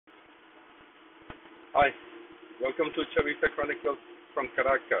Hi, welcome to Chavista Chronicles from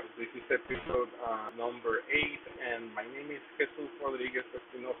Caracas. This is episode number 8, and my name is Jesus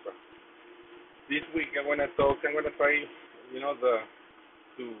Rodriguez-Espin. This week I'm gonna try,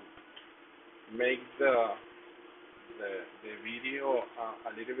 to make the video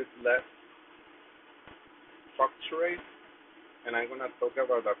a little bit less structured, and I'm gonna talk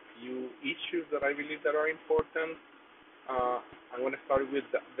about a few issues that I believe that are important. I'm going to start with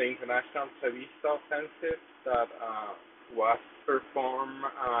the international Chavista offensive that was performed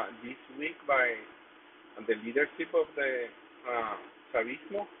this week by the leadership of the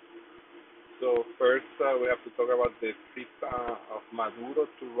Chavismo. So first, we have to talk about the trip of Maduro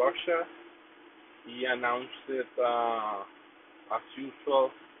to Russia. He announced it as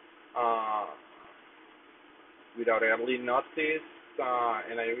usual without early notice.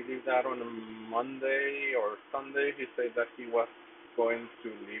 And I believe that on Monday or Sunday he said that he was going to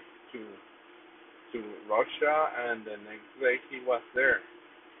leave to Russia, and the next day he was there,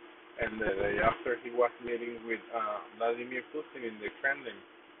 and the day after he was meeting with Vladimir Putin in the Kremlin.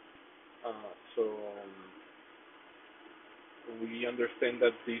 So we understand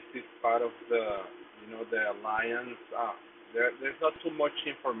that this is part of the alliance. There's not too much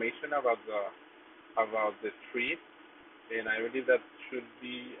information about the trip. And I believe that should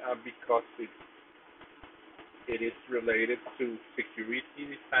be because it is related to security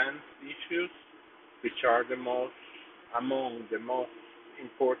defense issues, which are among the most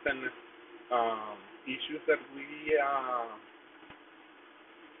important issues that we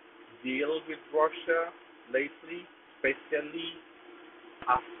deal with Russia lately, especially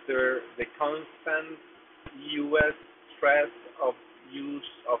after the constant U.S. threat of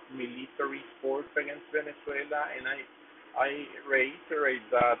use of military force against Venezuela, and I reiterate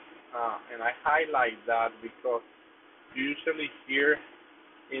that and I highlight that because you usually hear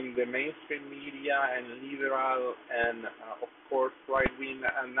in the mainstream media and liberal and of course right-wing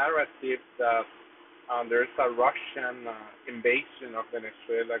narrative that there's a Russian invasion of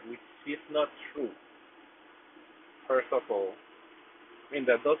Venezuela, which is not true. First of all, I mean,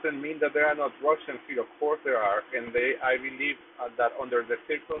 that doesn't mean that there are not Russians here. Of course there are, and I believe that under the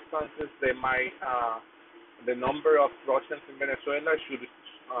circumstances they might. The number of Russians in Venezuela is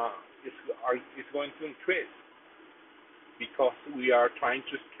going to increase because we are trying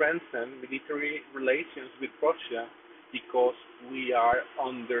to strengthen military relations with Russia because we are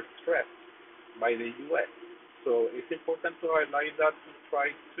under threat by the U.S. So it's important to highlight that to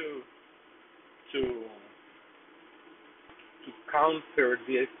try to counter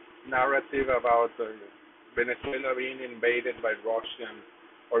this narrative about Venezuela being invaded by Russians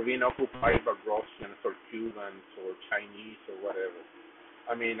or being occupied by Russians or Cubans or Chinese or whatever.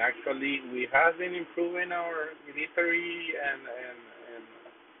 I mean, actually, we have been improving our military and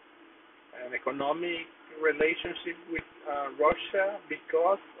economic relationship with Russia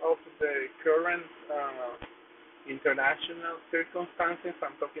because of the current international circumstances.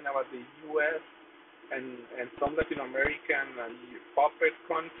 I'm talking about the U.S. and some Latin American puppet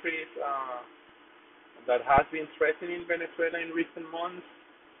countries that has been threatening Venezuela in recent months.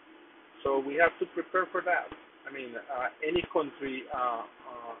 So we have to prepare for that. I mean, any country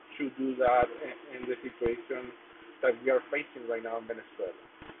should do that in the situation that we are facing right now in Venezuela.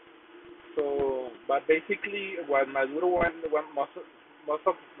 So, but basically, what Maduro one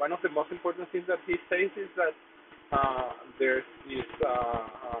of the most important things that he says is that there's this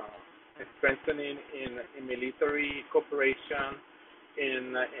strengthening in military cooperation,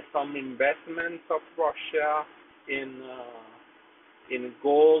 in some investments of Russia, in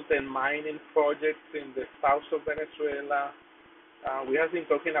gold and mining projects in the south of Venezuela. We have been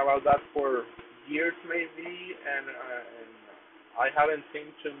talking about that for years, maybe, and I haven't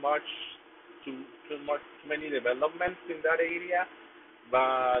seen too many developments in that area.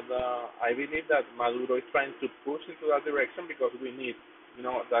 But I believe that Maduro is trying to push into that direction because we need,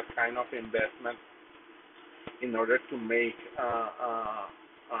 that kind of investment in order to make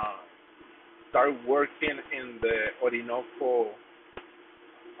start working in the Orinoco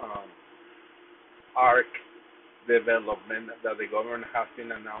arc development that the government has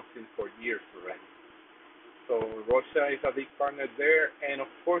been announcing for years already. So Russia is a big partner there, and of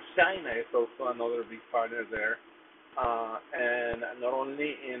course China is also another big partner there. And not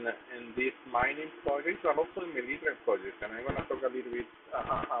only in these mining projects, but also in military projects. And I'm going to talk a little bit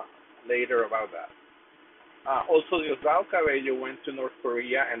later about that. Also, Diosdado Cabello went to North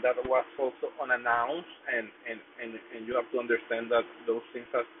Korea, and that was also unannounced. And you have to understand that those things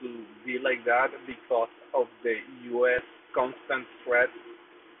have to be like that because of the U.S. constant threat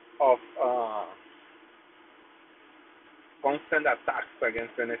of constant attacks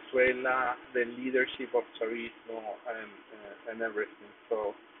against Venezuela, the leadership of Chavismo, and everything.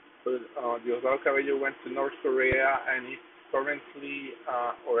 So Diosdado Cabello went to North Korea and is currently,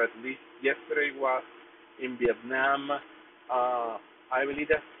 or at least yesterday was, in Vietnam. I believe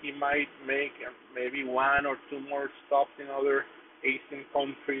that he might make maybe one or two more stops in other Asian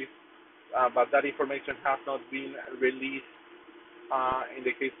countries, but that information has not been released. In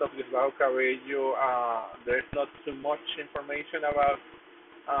the case of Diosdado Cabello, there's not too much information about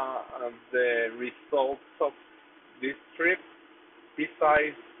the results of this trip,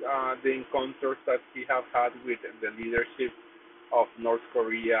 besides the encounters that he have had with the leadership of North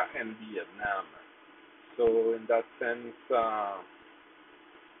Korea and Vietnam. So in that sense,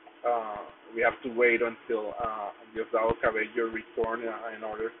 we have to wait until Diosdado Cabello return in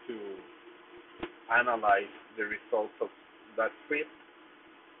order to analyze the results of that trip.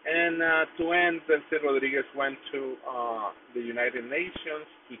 And to end, Delcy Rodriguez went to the United Nations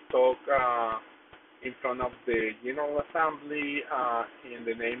to talk in front of the General Assembly in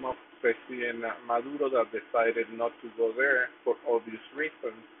the name of President Maduro, that decided not to go there for obvious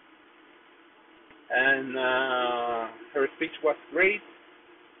reasons. And her speech was great.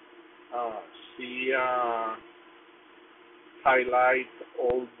 She highlights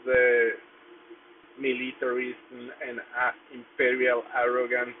all the militarism and imperial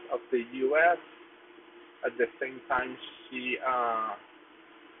arrogance of the U.S. At the same time, she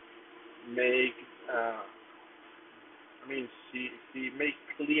she made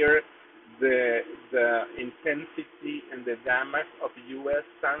clear the intensity and the damage of U.S.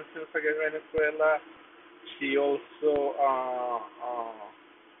 sanctions against Venezuela. She also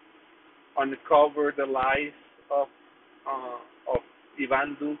uncovered the lies of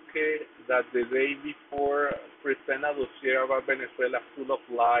Ivan Duque, that the day before presented a dossier about Venezuela full of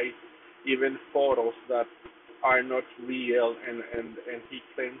lies, even photos that are not real, and he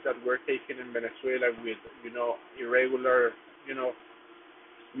claims that we're taken in Venezuela with irregular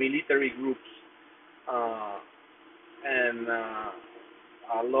military groups, and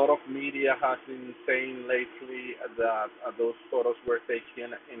a lot of media has been saying lately that those photos were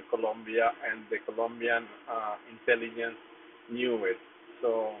taken in Colombia, and the Colombian intelligence knew it.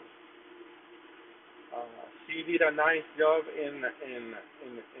 So she did a nice job in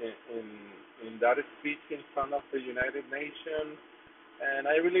that speech in front of the United Nations, and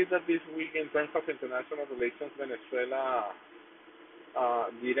I believe that this week, in terms of international relations, Venezuela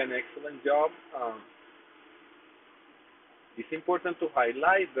did an excellent job. It's important to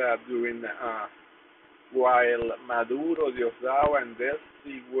highlight that while Maduro, Diosdado, and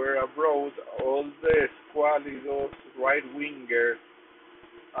Delcy were abroad, all the squalidos, right-wingers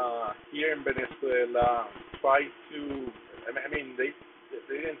here in Venezuela tried to.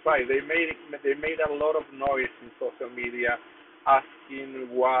 They didn't try. They made a lot of noise in social media, asking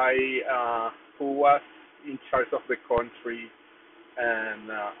why, who was in charge of the country, and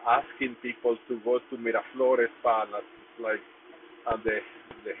asking people to go to Miraflores Palace, like the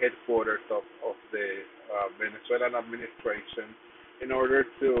headquarters of the Venezuelan administration, in order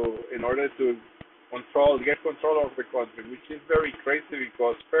to get control of the country, which is very crazy,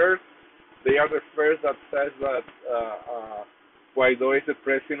 because first, they are the first that says that Guaido is the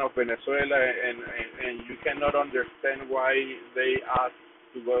president of Venezuela, and you cannot understand why they ask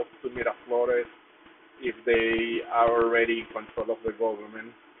to go to Miraflores if they are already in control of the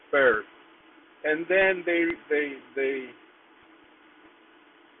government first. And then they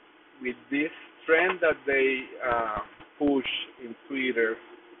with this trend that they push in Twitter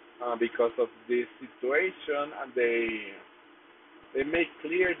because of this situation, and they make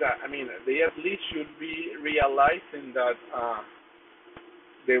clear that, they at least should be realizing that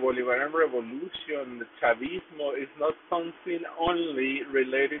the Bolivarian Revolution, the Chavismo, is not something only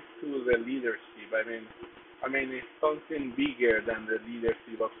related to the leadership. It's something bigger than the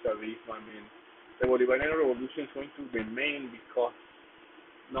leadership of Chavismo. The Bolivarian Revolution is going to remain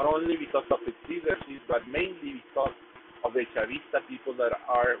not only because of its leadership, but mainly because of the Chavista people that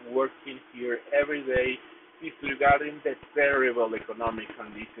are working here every day, disregarding the terrible economic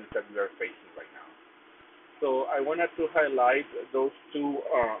conditions that we are facing right now. So I wanted to highlight those two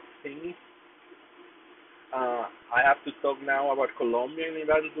things. I have to talk now about Colombia and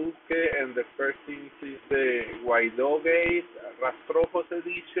Ivan Duque, and the first thing is the Guaido Gate, Rastrojos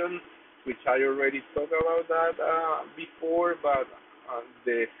edition, which I already talked about that before, but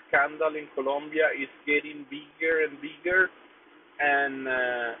the scandal in Colombia is getting bigger and bigger, and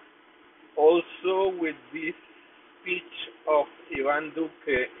also with this speech of Ivan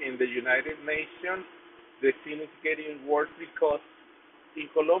Duque in the United Nations, the scene is getting worse, because in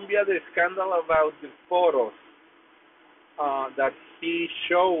Colombia the scandal about the photos that he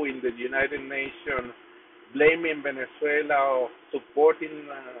showed in the United Nations, blaming Venezuela of supporting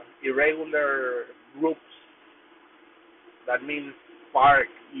irregular groups. That means FARC,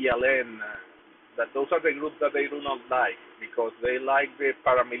 ELN. That those are the groups that they do not like because they like the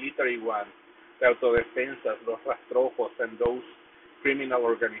paramilitary ones, the autodefensas, los Rastrojos, and those criminal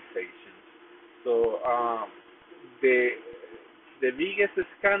organizations. So the the biggest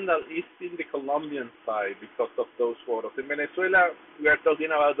scandal is in the Colombian side because of those photos. In Venezuela, we are talking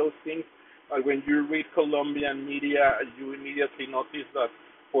about those things. When you read Colombian media, you immediately notice that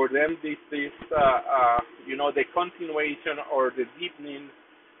for them this is, the continuation or the deepening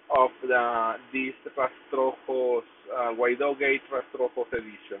of this Rastrojos, Guaido Gate Rastrojos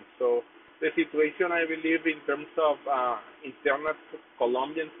edition. So the situation, I believe, in terms of internal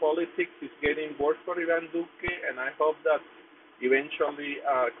Colombian politics is getting worse for Ivan Duque, and I hope that eventually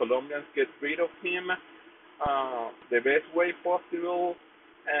Colombians get rid of him the best way possible,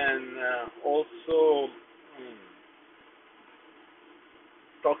 and also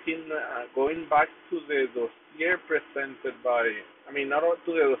going back to the dossier presented by, not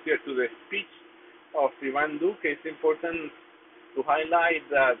to the dossier, to the speech of Ivan Duque, it's important to highlight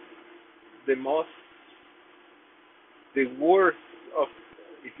that the worst of,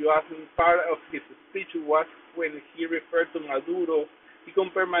 if you ask me, part of his speech was when he referred to Maduro. He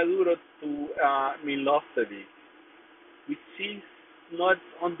compared Maduro to Milosevic, which is not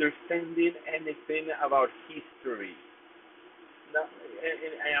understanding anything about history. Now,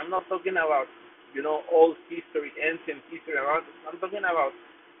 and I'm not talking about, old history, ancient history. I'm talking about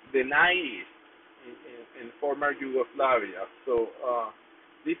the 90s in former Yugoslavia. So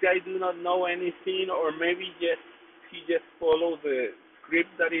this guy do not know anything, or maybe he just follows the script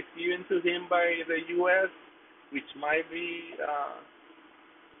that is given to him by the U.S., which might be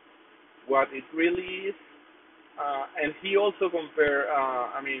what it really is. And he also compared,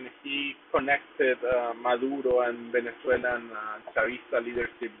 he connected Maduro and Venezuelan Chavista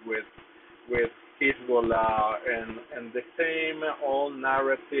leadership with Hezbollah and the same old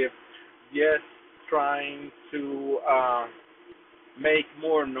narrative, just trying to make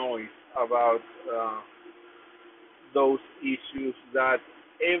more noise about those issues that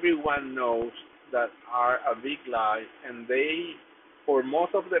everyone knows that are a big lie, and they, for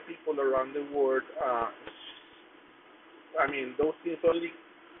most of the people around the world, those things only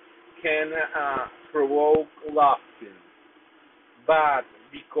can provoke laughing. But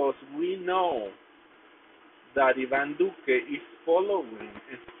because we know that Ivan Duque is following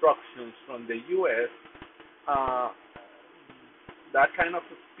instructions from the U.S., that kind of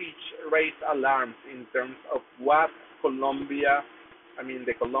speech raised alarms in terms of what Colombia,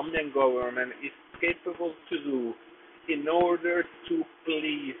 the Colombian government is capable to do in order to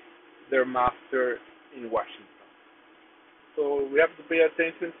please their master in Washington. So we have to pay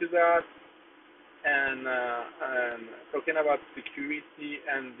attention to that, and talking about security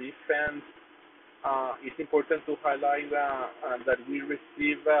and defense, it's important to highlight that we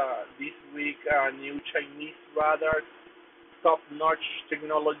received this week new Chinese radars, top-notch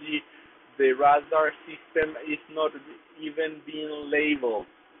technology. The radar system is not even being labeled.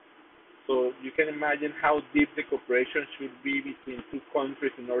 So you can imagine how deep the cooperation should be between two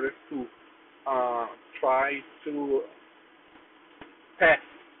countries in order to try to test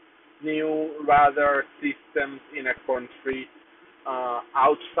new radar systems in a country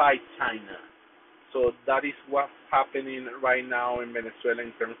outside China. So that is what's happening right now in Venezuela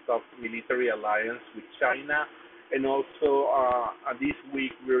in terms of military alliance with China. And also this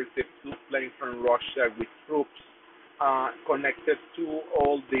week we received 2 planes from Russia with troops connected to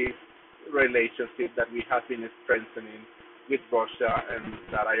all these relationships that we have been strengthening with Russia and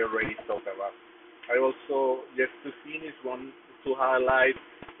that I already talked about. I also, just to finish, want to highlight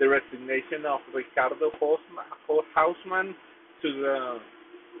the resignation of Ricardo Hausmann to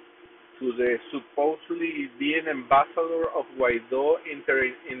the supposedly being ambassador of Guaido in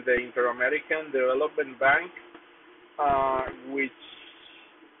the Inter-American Development Bank, which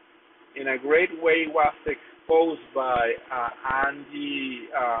in a great way was exposed by Angie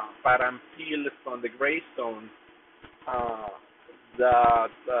Parampil from the Greystone,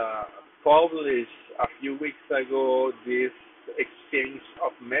 that published a few weeks ago this exchange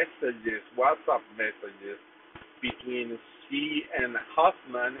of messages, WhatsApp messages, between she and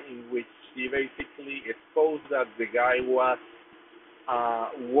Hausmann, in which she basically exposed that the guy was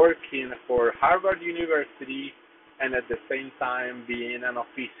working for Harvard University and at the same time being an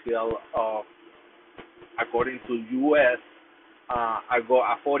official of, according to U.S.,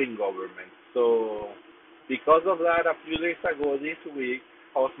 a foreign government. So because of that, a few days ago this week,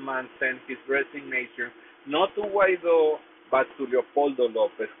 Hausmann sent his resignation not to Guaido, but to Leopoldo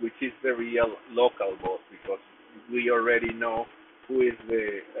Lopez, which is the real local boss, because we already know who is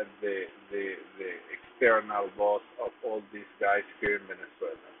the external boss of all these guys here in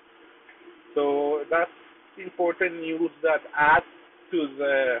Venezuela. So that's important news that adds to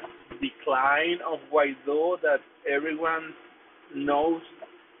the decline of Guaido, that everyone knows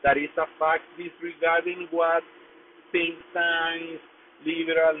that is a fact, disregarding what think tanks,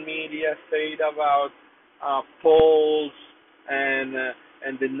 liberal media say about polls and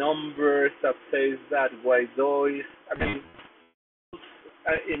the numbers that says that Guaido is, I mean,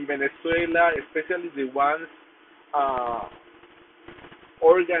 in Venezuela, especially the ones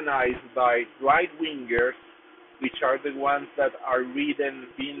organized by right wingers, which are the ones that are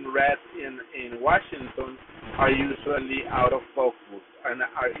being read in Washington, are usually out of focus and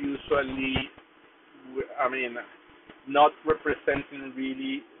are usually, I mean, not representing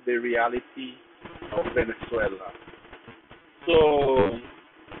really the reality of Venezuela. So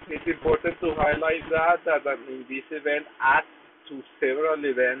it's important to highlight that I mean, this event adds to several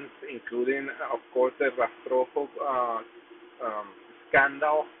events, including, of course, the Rastrojos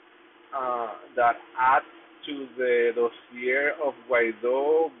scandal that adds to the dossier of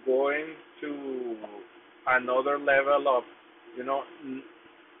Guaido going to another level of,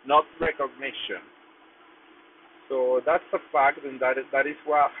 not recognition. So that's a fact, and that is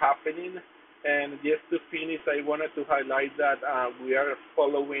what's happening. And just to finish, I wanted to highlight that we are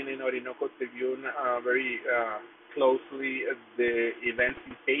following in Orinoco Tribune very closely the events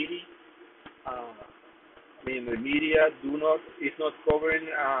in Haiti. I mean, the media is not covering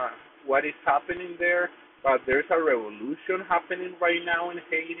what is happening there, but there's a revolution happening right now in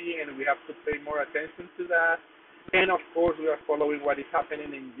Haiti, and we have to pay more attention to that. And of course, we are following what is happening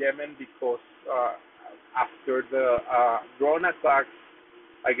in Yemen, because after the drone attacks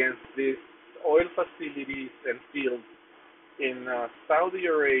against these oil facilities and fields in Saudi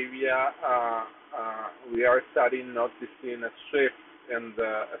Arabia, we are starting noticing a shift in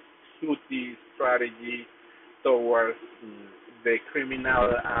the Houthi strategy towards the criminal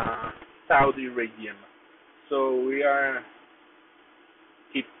Saudi regime. So we are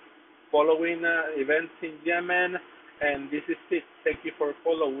keep following events in Yemen, and this is it. Thank you for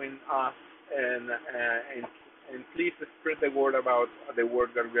following us, and please spread the word about the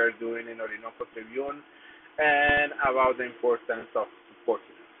work that we are doing in Orinoco Tribune and about the importance of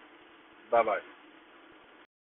supporting us. Bye-bye.